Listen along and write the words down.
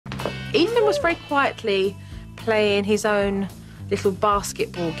Ethan was very quietly playing his own little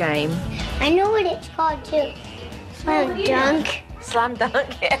basketball game. I know what it's called too. Slam dunk. Slam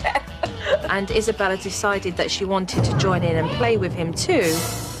dunk, yeah. And Isabella decided that she wanted to join in and play with him too,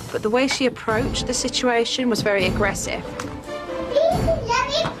 but the way she approached the situation was very aggressive. Ethan, let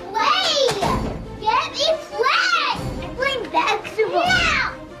me play! Let me play! I'm playing basketball.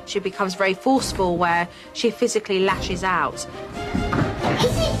 No! She becomes very forceful where she physically lashes out.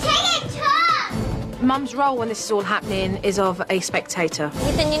 Ethan, take it tough! Mum's role when this is all happening is of a spectator.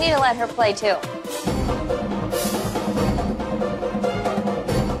 Ethan, you need to let her play too.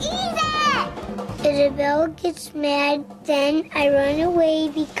 Isabella gets mad, then I run away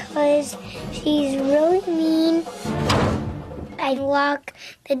because she's really mean. I lock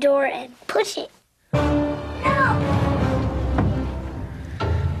the door and push it. No!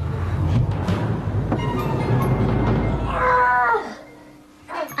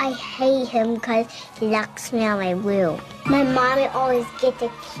 I hate him because he locks me out of my room. My mommy always gets the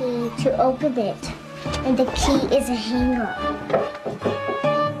key to open it, and the key is a hanger.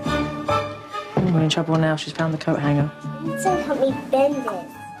 We're in trouble now. She's found the coat hanger. So help me bend it.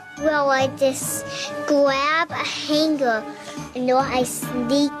 Well, I just grab a hanger and then I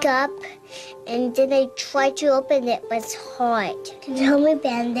sneak up and then I try to open it, but it's hard. Can you help me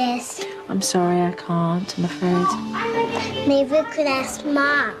bend this? I'm sorry, I can't, I'm afraid. Maybe I could ask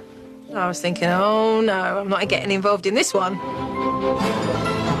Mom. I was thinking, oh no, I'm not getting involved in this one.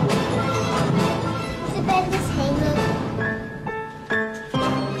 To bend this hanger.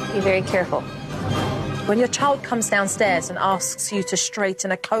 Be very careful. When your child comes downstairs and asks you to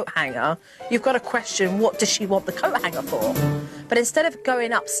straighten a coat hanger, you've got to question, what does she want the coat hanger for? But instead of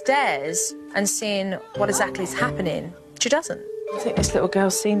going upstairs and seeing what exactly is happening, she doesn't. I think this little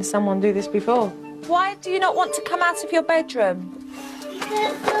girl's seen someone do this before. Why do you not want to come out of your bedroom?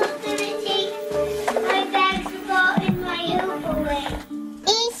 Because I'm going to take my basketball and my hoop away.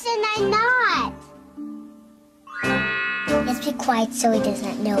 Ethan, I'm not. Let's be quiet so he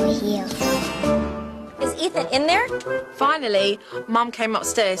doesn't know we're here. Is Ethan in there? Finally, Mum came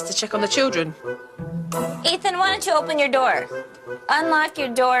upstairs to check on the children. Ethan, why don't you open your door? Unlock your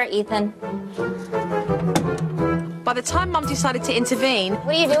door, Ethan. By the time Mum decided to intervene,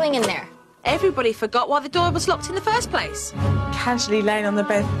 What are you doing in there? everybody forgot why the door was locked in the first place. Casually laying on the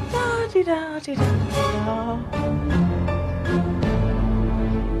bed.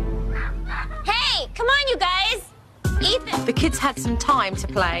 Hey, come on, you guys! Ethan! The kids had some time to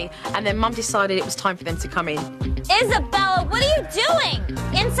play, and then Mum decided it was time for them to come in. Isabella, what are you doing?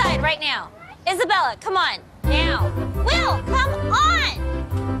 Inside right now. Isabella, come on. Now. Will, come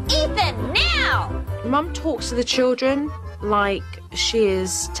on! Ethan, now! Mum talks to the children like she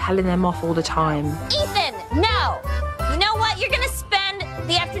is telling them off all the time. Ethan, no! You know what? You're gonna spend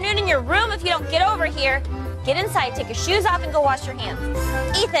the afternoon in your room if you don't get over here. Get inside, take your shoes off, and go wash your hands.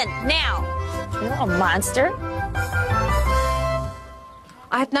 Ethan, now! You little monster.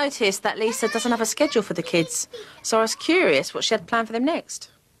 I had noticed that Lisa doesn't have a schedule for the kids, so I was curious what she had planned for them next.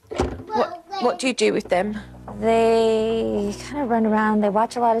 What do you do with them? They kind of run around. They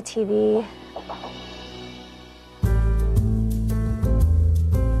watch a lot of TV.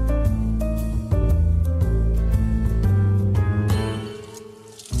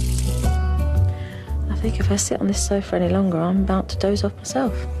 I think if I sit on this sofa any longer, I'm about to doze off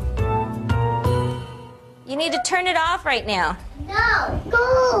myself. You need to turn it off right now. No,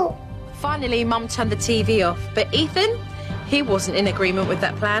 go! Finally, Mum turned the TV off, but Ethan, he wasn't in agreement with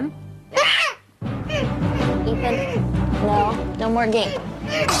that plan. Ethan, no more game.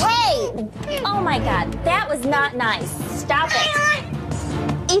 Hey! Oh my God, that was not nice. Stop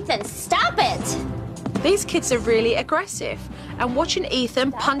it. Ethan, stop it. These kids are really aggressive, and watching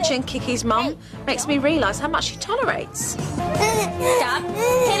Ethan punch and kick his mum makes me realise how much he tolerates. Stop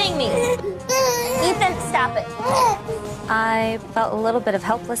hitting me. Ethan, stop it. I felt a little bit of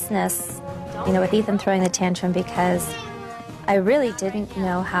helplessness, you know, with Ethan throwing the tantrum because I really didn't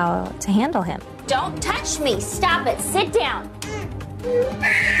know how to handle him. Don't touch me. Stop it. Sit down.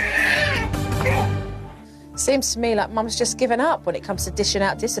 Seems to me like Mum's just given up when it comes to dishing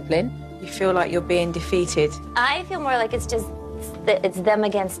out discipline. You feel like you're being defeated. I feel more like it's them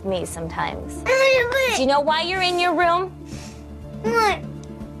against me sometimes. Do you know why you're in your room? What?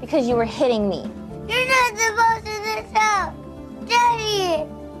 Because you were hitting me. You're not supposed to do this out. Daddy!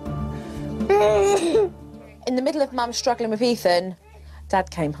 In the middle of Mum struggling with Ethan, Dad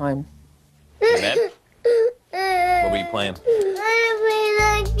came home. Matt? What were you playing? I don't play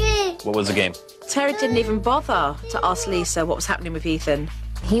that game. What was the game? Terry didn't even bother to ask Lisa what was happening with Ethan.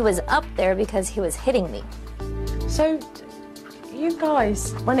 He was up there because he was hitting me. So, You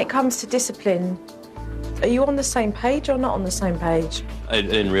guys, when it comes to discipline, are you on the same page or not on the same page? I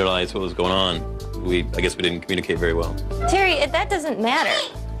didn't realize what was going on. I guess we didn't communicate very well. Terry, that doesn't matter.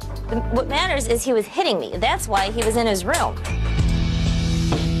 What matters is he was hitting me. That's why he was in his room.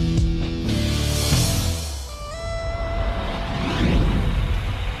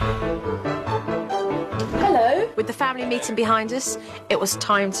 Hello. With the family meeting behind us, it was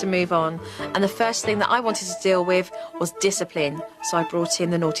time to move on. And the first thing that I wanted to deal with was discipline. So I brought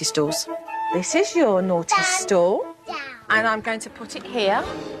in the naughty stools. This is your naughty stool. And I'm going to put it here.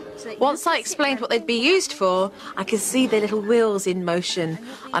 Once I explained what they'd be used for, I could see their little wheels in motion.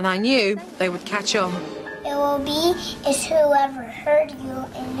 And I knew they would catch on. It will be is whoever hurt you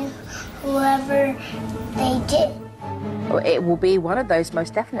and whoever they did. Well, it will be one of those,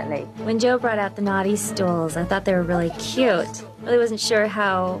 most definitely. When Joe brought out the naughty stools, I thought they were really cute. Really wasn't sure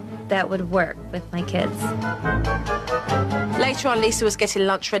how that would work with my kids. Later on, Lisa was getting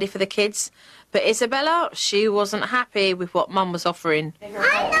lunch ready for the kids. But Isabella, she wasn't happy with what Mum was offering. I'm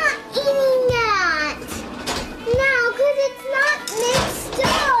not eating that. No, because it's not mixed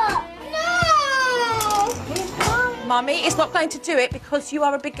up. No. Mummy is not going to do it because you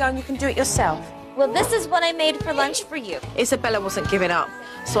are a big girl and you can do it yourself. Well, this is what I made for lunch for you. Isabella wasn't giving up.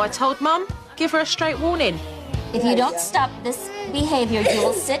 So I told Mum, give her a straight warning. If you don't stop this behavior, you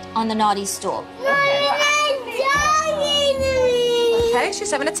will sit on the naughty stool. Okay,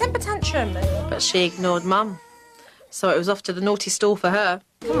 she's having a temper tantrum. But she ignored Mum. So it was off to the naughty stool for her.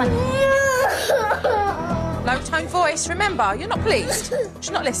 Come on. Low tone voice, remember, you're not pleased.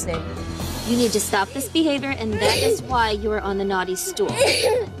 She's not listening. You need to stop this behavior, and that is why you are on the naughty stool.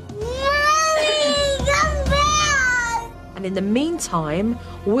 And in the meantime,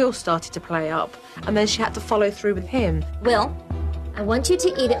 Will started to play up, and then she had to follow through with him. Will, I want you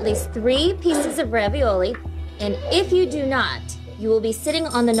to eat at least 3 pieces of ravioli, and if you do not, you will be sitting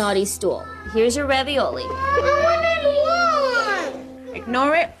on the naughty stool. Here's your ravioli. I wanted one.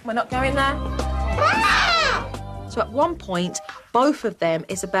 Ignore it, we're not going there. So at one point, both of them,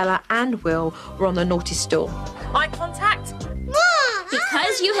 Isabella and Will, were on the naughty stool. Eye contact.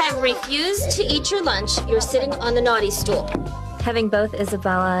 Because you have refused to eat your lunch, you're sitting on the naughty stool. Having both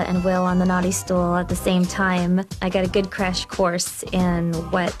Isabella and Will on the naughty stool at the same time, I got a good crash course in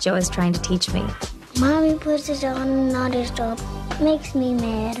what Joe is trying to teach me. Mommy puts it on the naughty stool. Makes me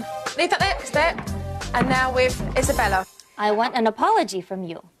mad. Leave that there, it's there. And now with Isabella. I want an apology from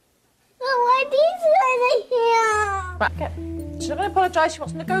you. Why these here? Right, okay. She's not going to apologise, she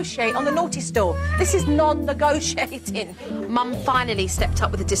wants to negotiate on the naughty stool. This is non-negotiating. Mum finally stepped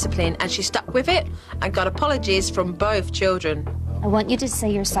up with the discipline and she stuck with it and got apologies from both children. I want you to say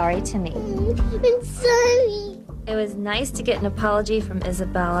you're sorry to me. I'm sorry. It was nice to get an apology from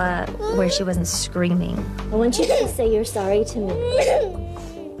Isabella where she wasn't screaming. I want you to say you're sorry to me.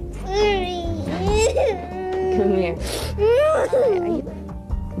 Come here.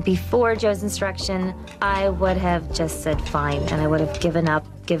 Before Joe's instruction, I would have just said fine, and I would have given up,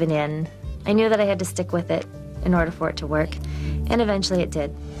 given in. I knew that I had to stick with it in order for it to work, and eventually it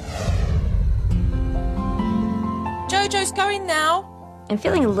did. Jojo's going now. I'm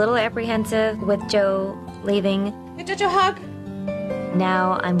feeling a little apprehensive with Joe leaving. Give Jojo a hug.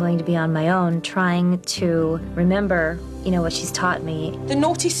 Now I'm going to be on my own, trying to remember, what she's taught me. The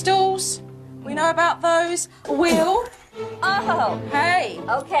naughty stools. We know about those. Will. Oh! Hey.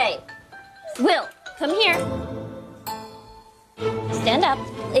 Okay. Will, come here. Stand up.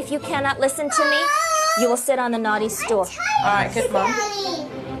 If you cannot listen to me, you will sit on the naughty stool. All right, good, Mum.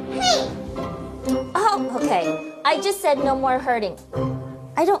 Oh, okay. I just said no more hurting.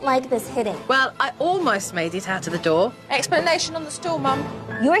 I don't like this hitting. Well, I almost made it out of the door. Explanation on the stool, Mum.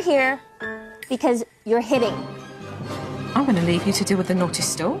 You're here because you're hitting. I'm going to leave you to deal with the naughty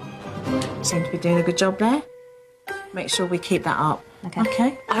stool. Seem to be doing a good job there. Make sure we keep that up.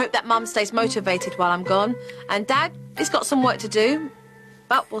 Okay. I hope that Mum stays motivated while I'm gone. And Dad, he's got some work to do.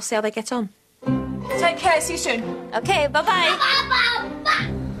 But we'll see how they get on. Take care. See you soon. Okay, bye-bye. Bye-bye.